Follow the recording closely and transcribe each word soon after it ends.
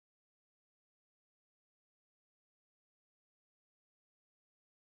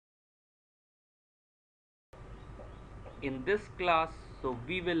In this class,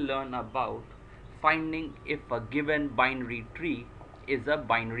 we will learn about finding if a given binary tree is a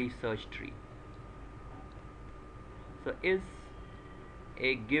binary search tree. So is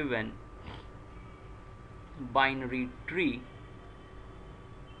a given binary tree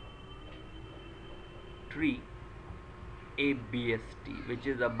a BST, which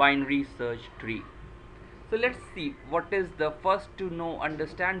is a binary search tree. So let's see what is the first to know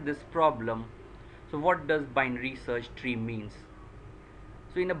understand this problem. So what does binary search tree means?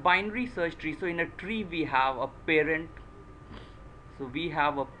 So in a binary search tree, so in a tree we have a parent. So we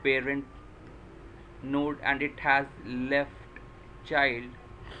have a parent node and it has left child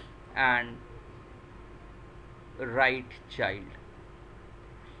and right child.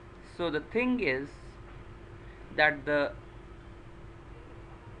 So the thing is that the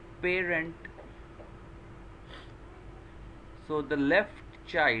parent, so the left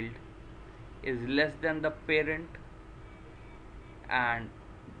child is less than the parent and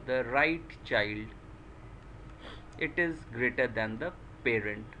the right child, it is greater than the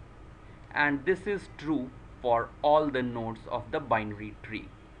parent, and this is true for all the nodes of the binary tree.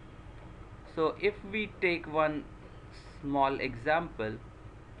 So if we take one small example,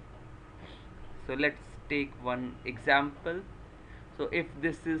 so let's take one example. So if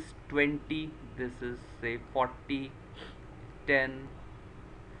this is 20, this is say 40, 10,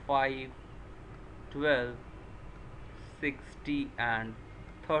 5, 12, 60 and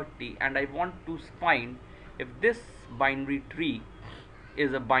 30, and I want to find if this binary tree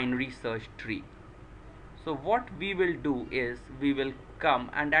is a binary search tree. So what we will do is we will come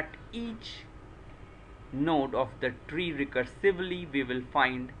and at each node of the tree recursively we will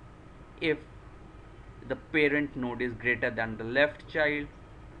find if the parent node is greater than the left child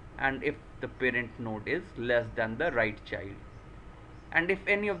and if the parent node is less than the right child, and if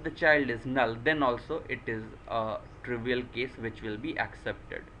any of the child is null, then also it is a trivial case which will be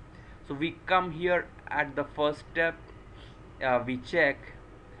accepted. So we come here at the first step, we check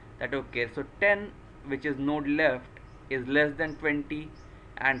that okay, so 10 which is node left is less than 20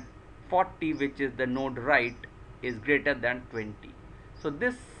 and 40 which is the node right is greater than 20. So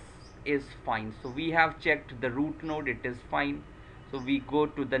this is fine. So we have checked the root node, it is fine. So we go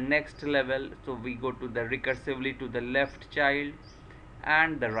to the next level, so we go to the recursively to the left child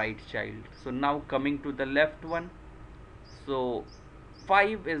and the right child. So now coming to the left one, so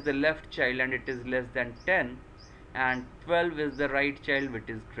 5 is the left child and it is less than 10, and 12 is the right child which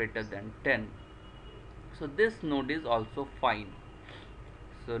is greater than 10. So this node is also fine.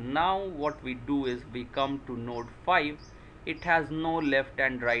 So now what we do is we come to node 5, it has no left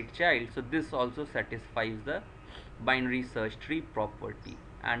and right child, so this also satisfies the binary search tree property,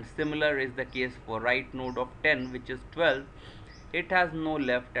 and similar is the case for right node of 10 which is 12, it has no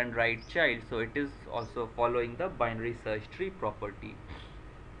left and right child, so it is also following the binary search tree property.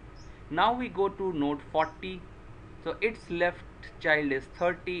 Now we go to node 40, so its left child is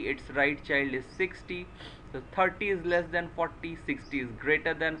 30, its right child is 60, so 30 is less than 40, 60 is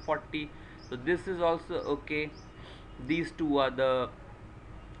greater than 40, so this is also okay. These two are the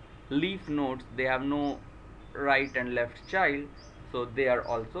leaf nodes, they have no right and left child, so they are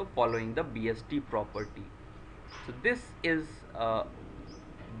also following the BST property. So this is a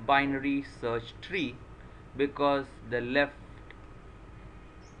binary search tree because the left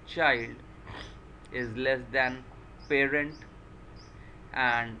child is less than parent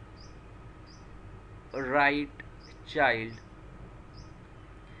and right child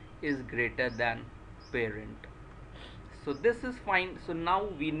is greater than parent. So this is fine. So now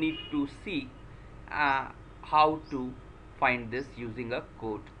we need to see how to find this using a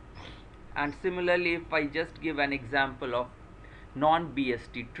code. And similarly, if I just give an example of non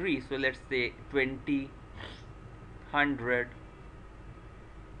BST tree, so let's say 20, 100,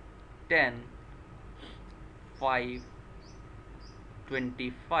 10, 5,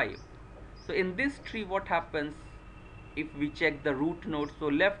 25. So in this tree what happens if we check the root node? So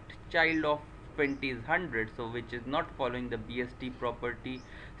left child of 20 is 100, so which is not following the BST property.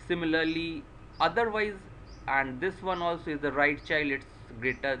 Similarly otherwise, and this one also is the right child, it's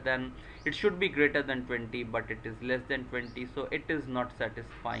greater than, it should be greater than 20 but it is less than 20, so it is not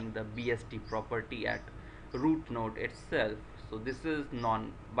satisfying the BST property at root node itself. So this is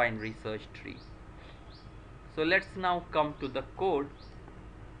non-binary search tree. So let's now come to the code.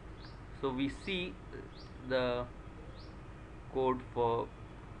 So we see the code for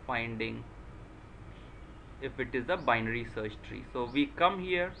finding if it is a binary search tree. So we come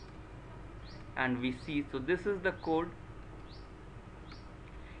here and we see, so this is the code,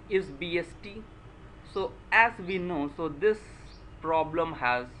 isBST. So as we know, so this problem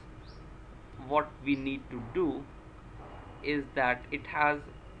has what we need to do is that it has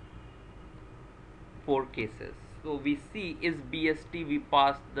 4 cases. So we see isBST, we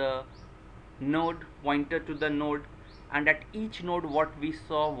pass the node pointer to the node, and at each node what we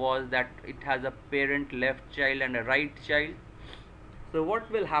saw was that it has a parent left child and a right child. So what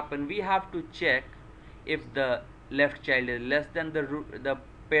will happen, we have to check if the left child is less than the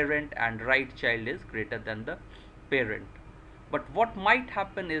parent and right child is greater than the parent. But what might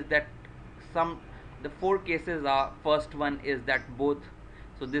happen is that the 4 cases are, first one is that both,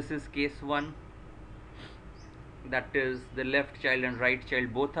 so this is case 1, that is the left child and right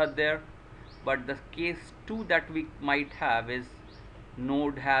child both are there. But the case 2 that we might have is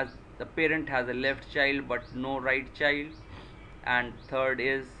the parent has a left child but no right child, and third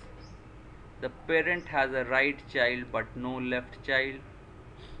is the parent has a right child but no left child,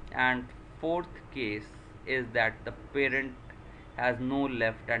 and fourth case is that the parent has no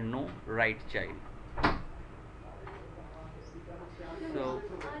left and no right child. So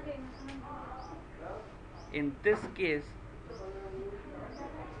in this case,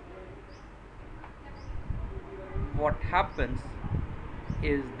 what happens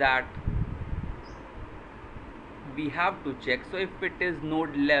is that we have to check. So if it is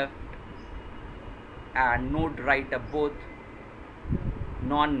node left and node right are both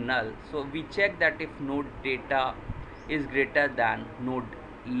non-null, so we check that if node data is greater than node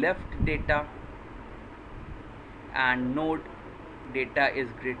left data and node data is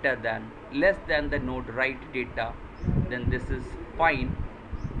less than the node right data, then this is fine.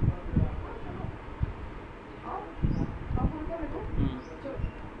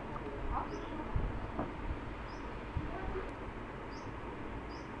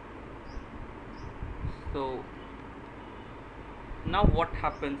 So now what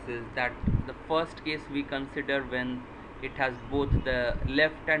happens is that the first case we consider when it has both the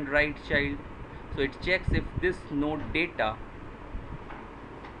left and right child. So it checks if this node data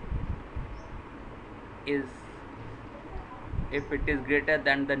is, if it is greater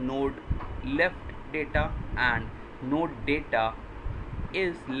than the node left data and node data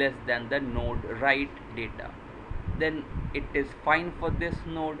is less than the node right data, then it is fine for this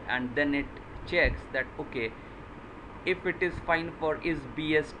node. And then it checks that okay, if it is fine for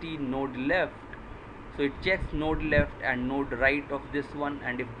isBST node left, so it checks node left and node right of this one,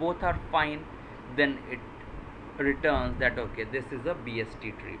 and if both are fine, then it returns that okay, this is a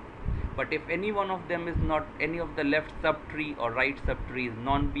BST tree. But if any one of them is not, any of the left subtree or right subtree is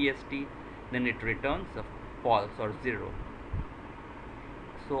non-BST, then it returns a false or 0.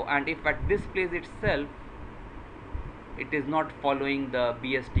 So, and if at this place itself it is not following the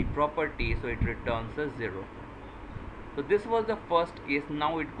BST property, so it returns a 0. So this was the first case.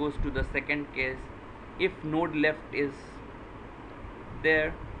 Now it goes to the second case. If node left is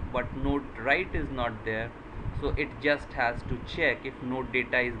there but node right is not there, so it just has to check if node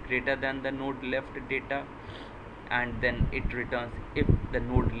data is greater than the node left data, and then it returns if the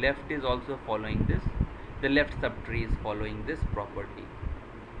node left is also following this, the left subtree is following this property.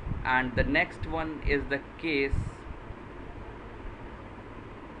 And the next one is the case,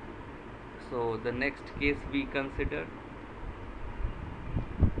 so the next case we consider,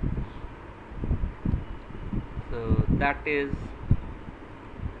 so that is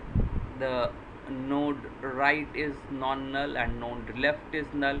the node right is non-null and node left is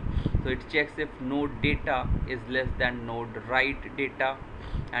null. So it checks if node data is less than node right data,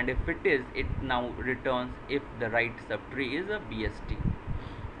 and if it is, it now returns if the right subtree is a BST,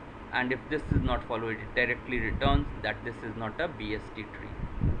 and if this is not followed, it directly returns that this is not a BST tree.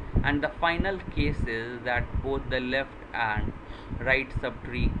 And the final case is that both the left and right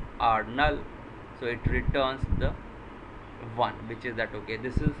subtree are null, so it returns the 1, which is that okay,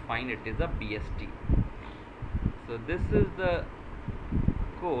 this is fine, it is a BST. So this is the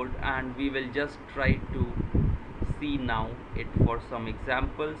code, and we will just try to see now it for some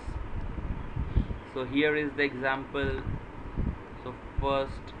examples. So here is the example. So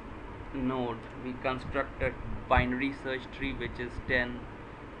first node, we construct a binary search tree which is 10,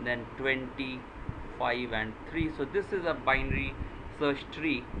 then 20, 5 and 3. So this is a binary search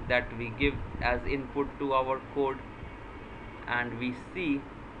tree that we give as input to our code, and we see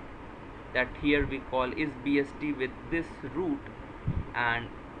that here we call isBST with this root, and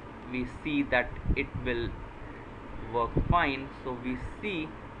we see that it will work fine. So we see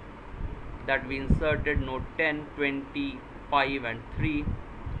that we inserted node 10, 20, 5 and 3,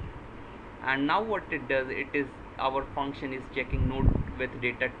 and now what it does, it is, our function is checking node with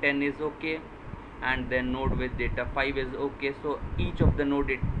data 10 is okay, and then node with data 5 is okay. So each of the node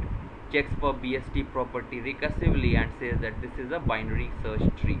it checks for BST property recursively and says that this is a binary search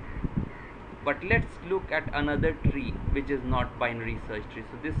tree. But let's look at another tree which is not binary search tree.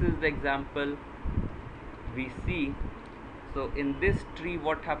 So this is the example we see. So in this tree,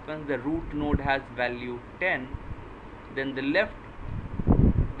 what happens, the root node has value 10, then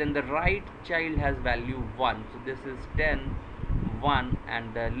the right child has value 1. So this is 10, 1,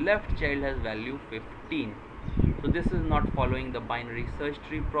 and the left child has value 15. So this is not following the binary search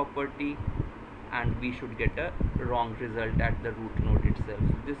tree property, and we should get a wrong result at the root node itself.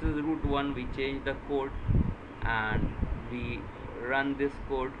 So this is root 1. We change the code and we run this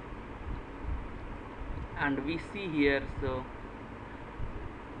code, and we see here. So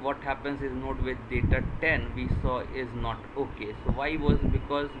what happens is, node with data 10 we saw is not okay. So why was?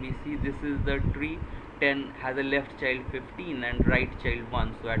 Because we see this is the tree, 10 has a left child 15 and right child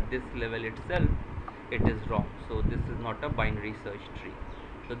 1. So at this level itself it is wrong. So this is not a binary search tree.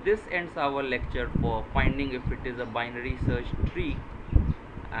 So this ends our lecture for finding if it is a binary search tree,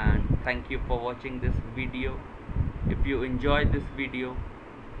 and thank you for watching this video. If you enjoyed this video,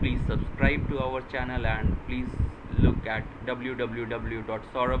 please subscribe to our channel and please look at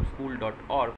www.saurabhschool.org